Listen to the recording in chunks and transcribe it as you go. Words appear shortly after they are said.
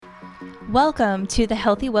Welcome to the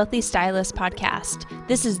Healthy Wealthy Stylist podcast.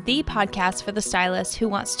 This is the podcast for the stylist who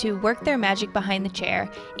wants to work their magic behind the chair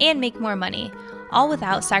and make more money, all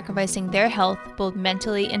without sacrificing their health both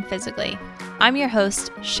mentally and physically. I'm your host,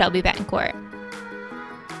 Shelby Betancourt.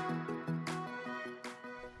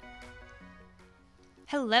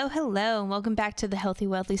 Hello, and welcome back to the Healthy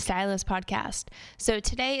Wealthy Stylist podcast. So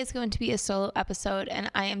today is going to be a solo episode, and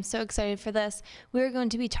I am so excited for this. We're going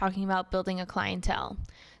to be talking about building a clientele.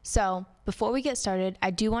 So before we get started, I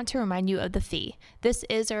do want to remind you of the fee. This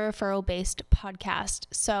is a referral-based podcast,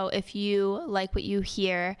 so if you like what you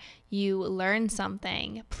hear, you learn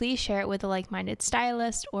something, please share it with a like-minded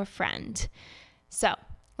stylist or friend. So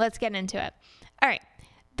let's get into it. All right.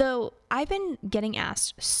 Though I've been getting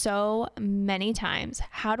asked so many times,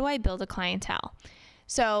 how do I build a clientele?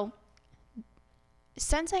 So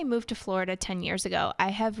since I moved to Florida 10 years ago, I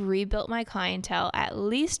have rebuilt my clientele at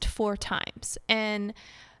least 4 times. And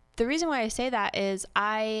the reason why I say that is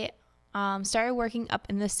I started working up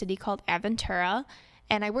in this city called Aventura,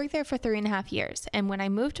 and I worked there for 3.5 years. And when I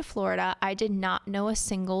moved to Florida, I did not know a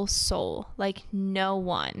single soul, like no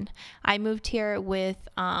one. I moved here with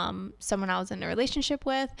someone I was in a relationship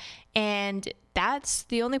with, and that's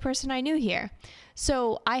the only person I knew here.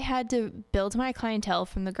 So I had to build my clientele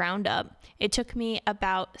from the ground up. It took me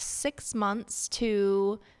about 9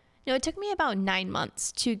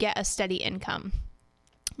 months to get a steady income.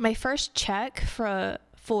 My first check for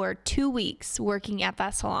 2 weeks working at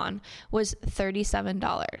that salon was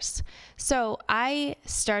 $37. So I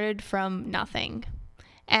started from nothing.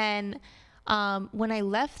 And when I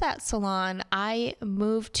left that salon, I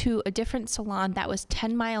moved to a different salon that was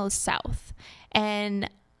 10 miles south. And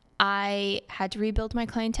I had to rebuild my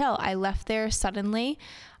clientele. I left there suddenly.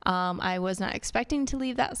 I was not expecting to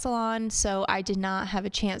leave that salon, so I did not have a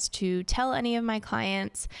chance to tell any of my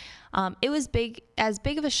clients. It was as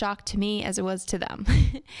big of a shock to me as it was to them.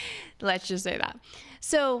 Let's just say that.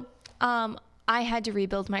 So I had to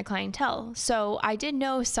rebuild my clientele. So I did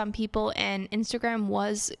know some people, and Instagram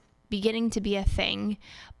was beginning to be a thing,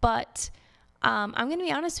 but I'm going to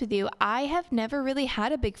be honest with you, I have never really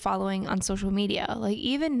had a big following on social media. Like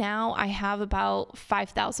even now I have about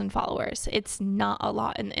 5,000 followers. It's not a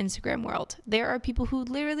lot in the Instagram world. There are people who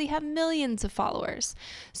literally have millions of followers.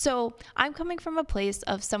 So I'm coming from a place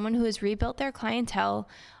of someone who has rebuilt their clientele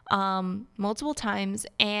multiple times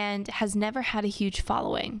and has never had a huge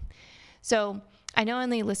following. So I know I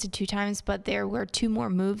only listed 2 times, but there were 2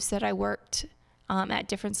 more moves that I worked at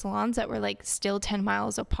different salons that were like still 10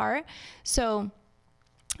 miles apart. So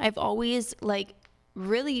I've always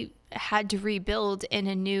really had to rebuild in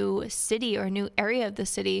a new city or a new area of the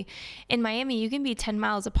city. In Miami, you can be 10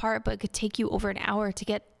 miles apart, but it could take you over an hour to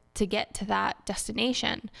get to that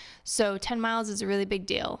destination. So 10 miles is a really big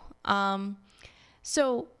deal.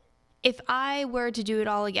 So if I were to do it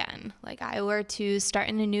all again, like I were to start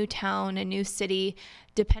in a new town, a new city,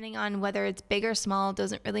 depending on whether it's big or small,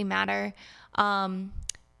 doesn't really matter.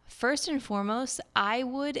 First and foremost, I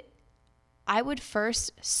would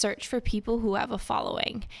first search for people who have a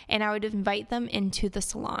following, and I would invite them into the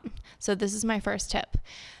salon. So this is my first tip.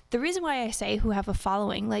 The reason why I say who have a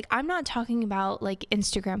following, I'm not talking about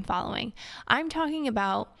Instagram following. I'm talking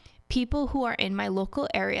about people who are in my local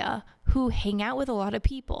area who hang out with a lot of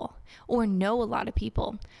people or know a lot of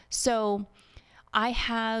people. So I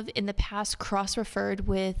have in the past cross-referred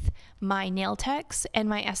with my nail techs and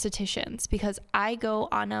my estheticians because I go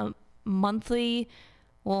on a monthly,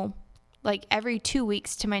 every 2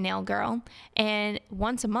 weeks to my nail girl and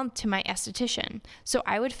once a month to my esthetician. So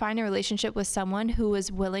I would find a relationship with someone who was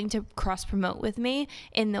willing to cross-promote with me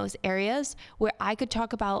in those areas where I could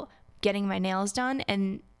talk about getting my nails done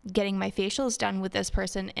and getting my facials done with this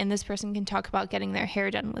person, and this person can talk about getting their hair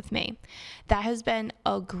done with me. That has been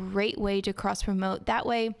a great way to cross promote. That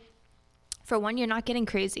way, for one, you're not getting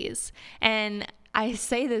crazies. And I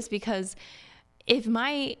say this because if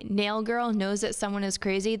my nail girl knows that someone is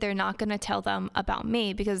crazy, they're not going to tell them about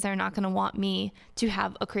me because they're not going to want me to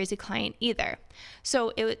have a crazy client either.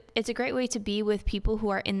 So it's a great way to be with people who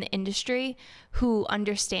are in the industry, who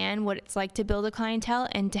understand what it's like to build a clientele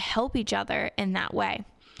and to help each other in that way.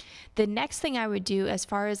 The next thing I would do as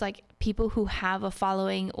far as people who have a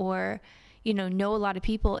following or, know a lot of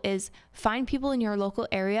people is find people in your local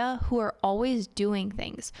area who are always doing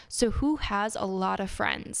things. So who has a lot of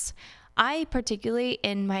friends? I particularly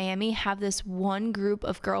in Miami have this one group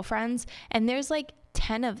of girlfriends and there's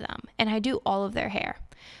 10 of them and I do all of their hair.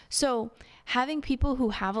 So having people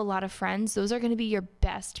who have a lot of friends, those are going to be your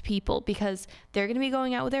best people because they're going to be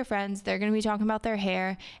going out with their friends. They're going to be talking about their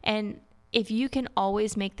hair, and if you can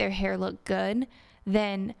always make their hair look good,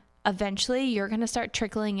 then eventually you're going to start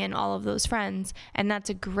trickling in all of those friends, and that's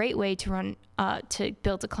a great way to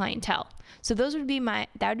build a clientele. So that would be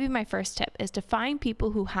my first tip, is to find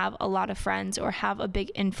people who have a lot of friends or have a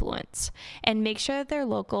big influence, and make sure that they're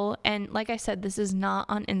local. And like I said, this is not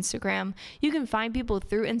on Instagram. You can find people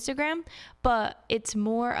through Instagram, but it's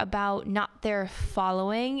more about not their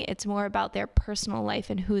following, it's more about their personal life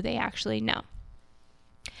and who they actually know.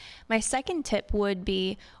 My second tip would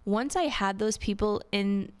be, once I had those people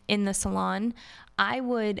in the salon, I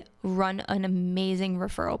would run an amazing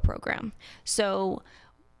referral program. So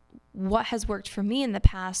what has worked for me in the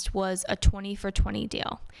past was a 20 for 20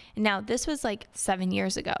 deal. Now, this was like 7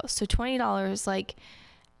 years ago. So $20, like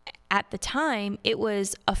at the time, it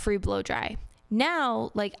was a free blow dry.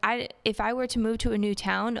 Now, like if I were to move to a new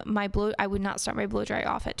town, I would not start my blow dry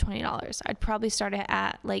off at $20. I'd probably start it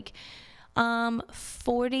at like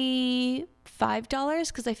 $45,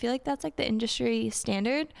 because I feel like that's like the industry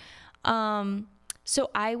standard.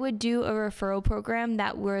 So I would do a referral program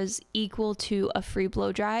that was equal to a free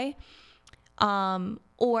blow dry,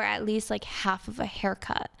 or at least like half of a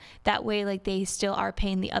haircut. That way, like they still are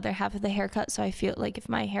paying the other half of the haircut. So I feel like if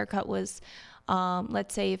my haircut was,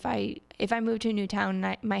 let's say if I moved to a new town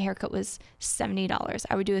and my haircut was $70,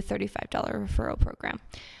 I would do a $35 referral program.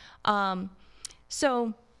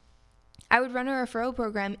 So I would run a referral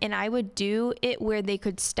program, and I would do it where they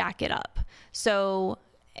could stack it up. So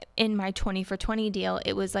in my 20 for 20 deal,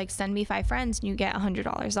 it was like, send me 5 friends and you get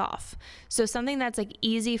 $100 off. So something that's like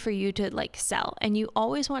easy for you to like sell, and you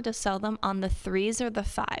always want to sell them on the 3s or the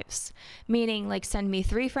 5s, meaning like send me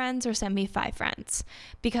 3 friends or send me 5 friends.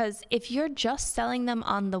 Because if you're just selling them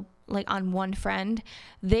on one friend,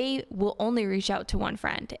 they will only reach out to one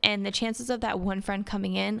friend, and the chances of that one friend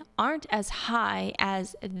coming in aren't as high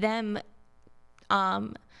as them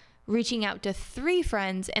reaching out to 3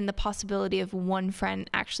 friends and the possibility of one friend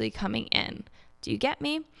actually coming in. Do you get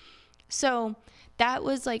me? So that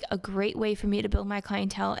was like a great way for me to build my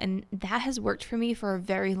clientele, and that has worked for me for a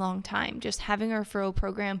very long time. Just having a referral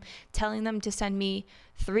program, telling them to send me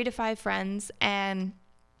 3 to 5 friends, and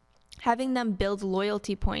having them build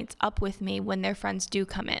loyalty points up with me when their friends do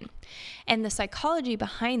come in. And the psychology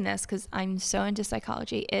behind this, because I'm so into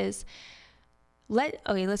psychology, is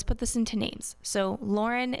let's put this into names. So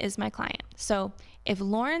Lauren is my client. So if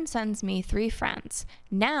Lauren sends me 3 friends,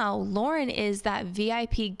 now Lauren is that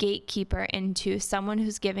VIP gatekeeper into someone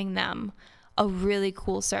who's giving them a really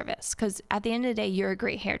cool service. Because at the end of the day, you're a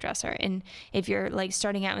great hairdresser. And if you're like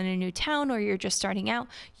starting out in a new town, or you're just starting out,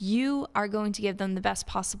 you are going to give them the best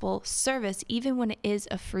possible service, even when it is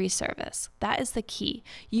a free service. That is the key.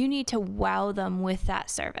 You need to wow them with that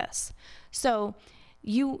service. So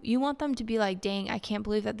you want them to be like, dang, I can't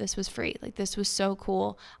believe that this was free. Like, this was so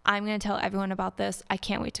cool. I'm going to tell everyone about this. I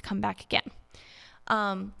can't wait to come back again.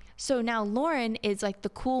 So now Lauren is like the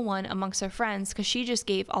cool one amongst her friends, because she just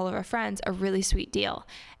gave all of her friends a really sweet deal.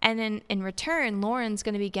 And then in return, Lauren's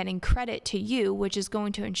going to be getting credit to you, which is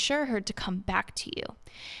going to ensure her to come back to you.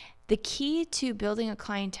 The key to building a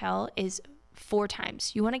clientele is 4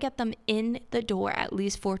 times. You want to get them in the door at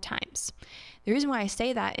least 4 times. The reason why I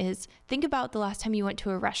say that is, think about the last time you went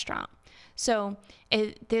to a restaurant. So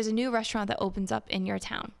if there's a new restaurant that opens up in your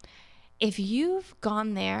town, if you've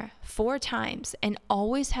gone there 4 times and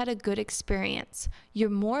always had a good experience,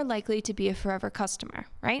 you're more likely to be a forever customer,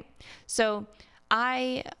 right? So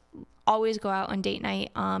I always go out on date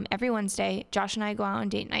night. Every Wednesday, Josh and I go out on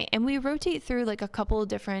date night, and we rotate through like a couple of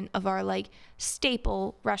different of our like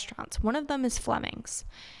staple restaurants. One of them is Fleming's.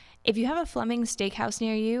 If you have a Fleming's steakhouse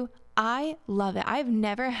near you, I love it. I've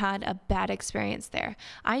never had a bad experience there.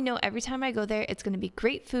 I know every time I go there, it's going to be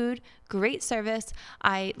great food, great service.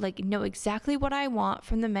 I like know exactly what I want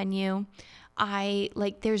from the menu.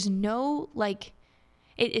 There's no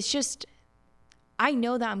it's just, I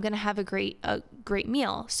know that I'm going to have a great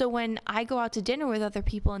meal. So when I go out to dinner with other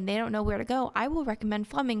people and they don't know where to go, I will recommend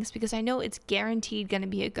Fleming's, because I know it's guaranteed going to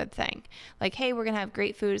be a good thing. Like, hey, we're going to have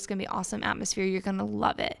great food. It's going to be awesome atmosphere. You're going to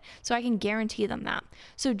love it. So I can guarantee them that.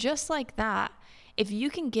 So just like that, if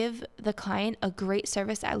you can give the client a great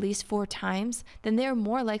service at least 4 times, then they're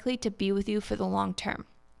more likely to be with you for the long term.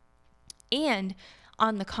 And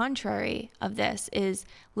on the contrary of this is,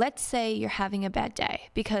 let's say you're having a bad day,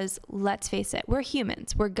 because let's face it, we're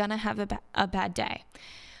humans. We're going to have a bad day.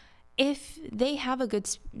 If they have a good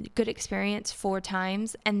experience 4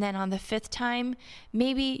 times, and then on the 5th time,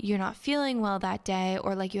 maybe you're not feeling well that day,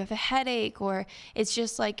 or like you have a headache, or it's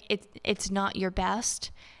just like it's not your best,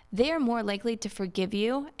 they are more likely to forgive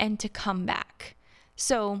you and to come back.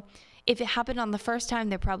 So If it happened on the first time,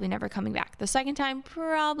 they're probably never coming back. The second time,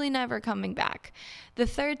 probably never coming back. The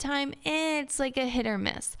third time, it's like a hit or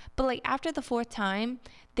miss. But like after the fourth time,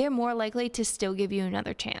 they're more likely to still give you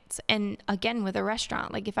another chance. And again, with a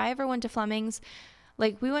restaurant, like if I ever went to Fleming's,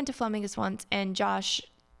 like we went to Fleming's once, and Josh,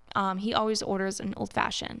 he always orders an old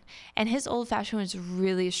fashioned, and his old fashioned was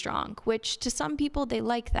really strong, which to some people, they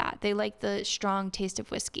like that. They like the strong taste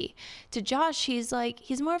of whiskey. To Josh, he's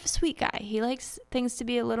more of a sweet guy. He likes things to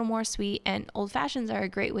be a little more sweet, and old fashions are a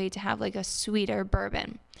great way to have like a sweeter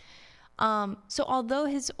bourbon. So although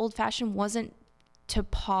his old fashioned wasn't to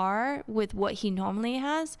par with what he normally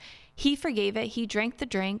has, he forgave it. He drank the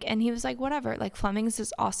drink and he was like, whatever, like Fleming's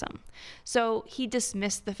is awesome. So he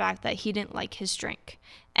dismissed the fact that he didn't like his drink.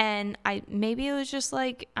 And maybe it was just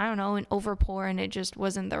like, I don't know, an overpour, and it just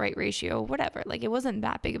wasn't the right ratio, whatever. Like it wasn't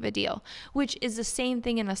that big of a deal, which is the same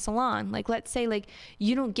thing in a salon. Like let's say like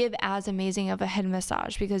you don't give as amazing of a head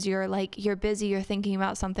massage because you're busy, you're thinking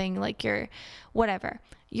about something, like you're whatever.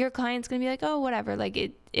 Your client's going to be like, oh, whatever. Like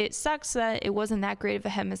it sucks that it wasn't that great of a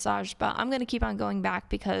head massage, but I'm going to keep on going back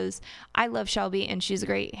because I love Shelby and she's a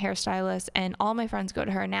great hairstylist and all my friends go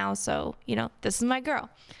to her now. So, this is my girl.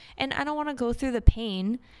 And I don't want to go through the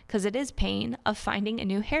pain, because it is pain, of finding a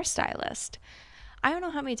new hairstylist. I don't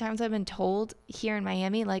know how many times I've been told here in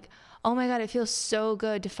Miami, like, oh my God, it feels so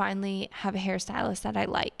good to finally have a hairstylist that I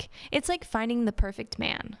like. It's like finding the perfect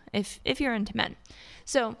man, if you're into men.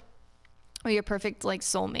 So, or your perfect like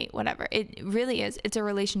soulmate, whatever. It really is. It's a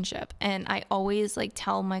relationship. And I always like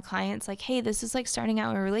tell my clients like, hey, this is like starting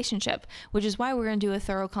out a relationship, which is why we're going to do a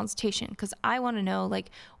thorough consultation, because I want to know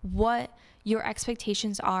like what your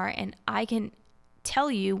expectations are, and I can tell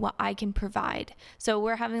you what I can provide. So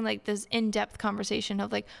we're having like this in-depth conversation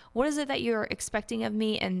of like, what is it that you're expecting of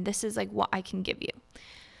me? And this is like what I can give you.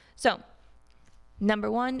 So number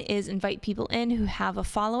 1 is invite people in who have a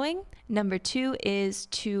following. Number 2 is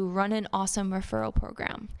to run an awesome referral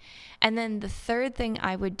program. And then the third thing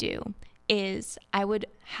I would do is I would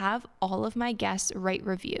have all of my guests write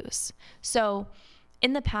reviews. So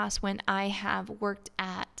in the past, when I have worked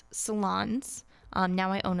at salons,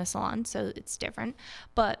 now I own a salon, so it's different.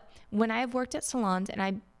 But when I have worked at salons and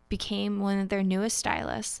I became one of their newest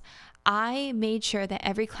stylists, I made sure that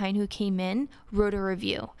every client who came in wrote a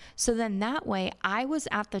review. So then that way I was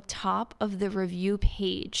at the top of the review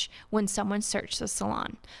page when someone searched the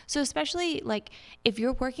salon. So especially like if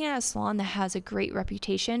you're working at a salon that has a great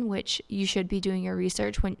reputation, which you should be doing your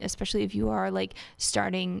research especially if you are like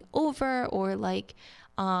starting over or like,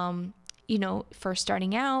 first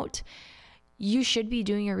starting out, you should be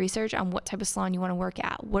doing your research on what type of salon you want to work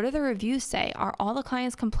at. What do the reviews say? Are all the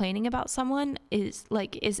clients complaining about someone? Is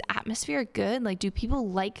atmosphere good? Like, do people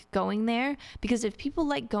like going there? Because if people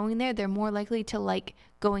like going there, they're more likely to like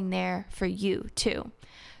going there for you too.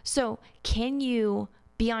 So can you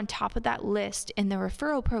be on top of that list in the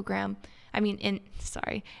referral program?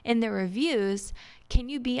 In the reviews, can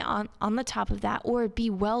you be on the top of that or be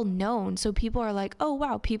well known so people are like, oh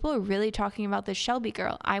wow, people are really talking about this Shelby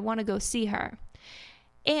girl. I want to go see her.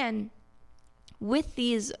 And with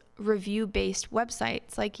these review-based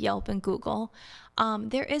websites like Yelp and Google,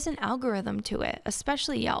 there is an algorithm to it,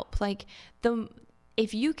 especially Yelp. Like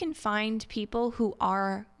if you can find people who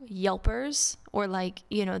are Yelpers or like,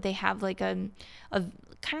 they have like a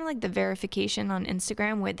kind of like the verification on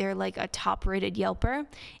Instagram where they're like a top rated Yelper.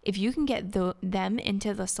 If you can get them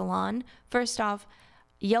into the salon, first off,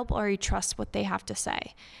 Yelp already trusts what they have to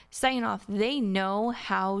say. Second off, they know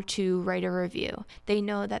how to write a review. They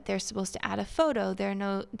know that they're supposed to add a photo. They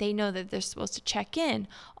know that they're supposed to check in,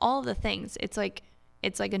 all the things. It's like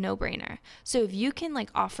a no-brainer. So if you can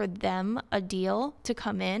like offer them a deal to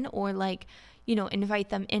come in or like, invite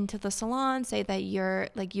them into the salon, say that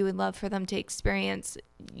you would love for them to experience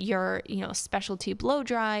your, specialty blow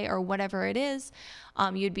dry or whatever it is,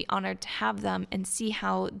 you'd be honored to have them and see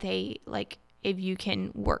how they like, if you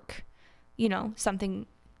can work, something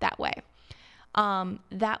that way.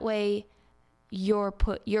 That way you're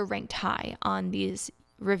ranked high on these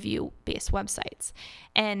review-based websites.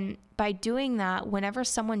 And by doing that, whenever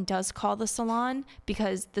someone does call the salon,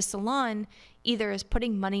 because the salon either is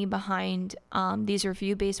putting money behind these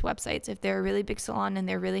review-based websites, if they're a really big salon and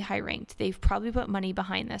they're really high ranked, they've probably put money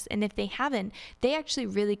behind this. And if they haven't, they actually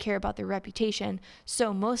really care about their reputation.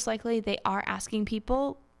 So most likely they are asking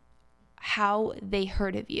people how they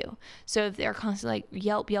heard of you. So if they're constantly like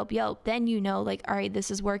Yelp, Yelp, Yelp, then like, all right,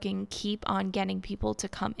 this is working. Keep on getting people to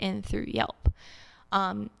come in through Yelp.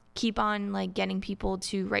 Keep on like getting people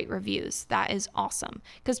to write reviews. That is awesome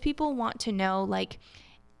because people want to know like,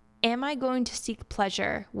 am I going to seek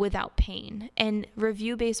pleasure without pain? And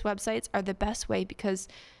review-based websites are the best way because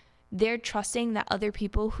they're trusting that other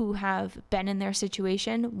people who have been in their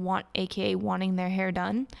situation, aka wanting their hair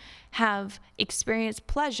done, have experienced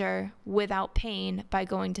pleasure without pain by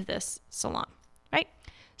going to this salon, right?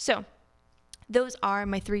 So those are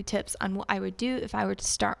my 3 tips on what I would do if I were to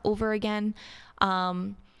start over again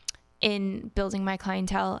in building my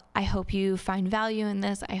clientele. I hope you find value in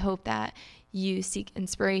this. I hope that you seek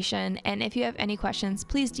inspiration. And if you have any questions,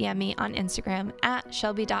 please DM me on Instagram at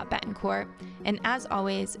shelby.betancourt. And as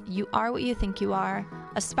always, you are what you think you are.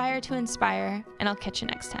 Aspire to inspire, and I'll catch you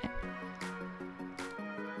next time.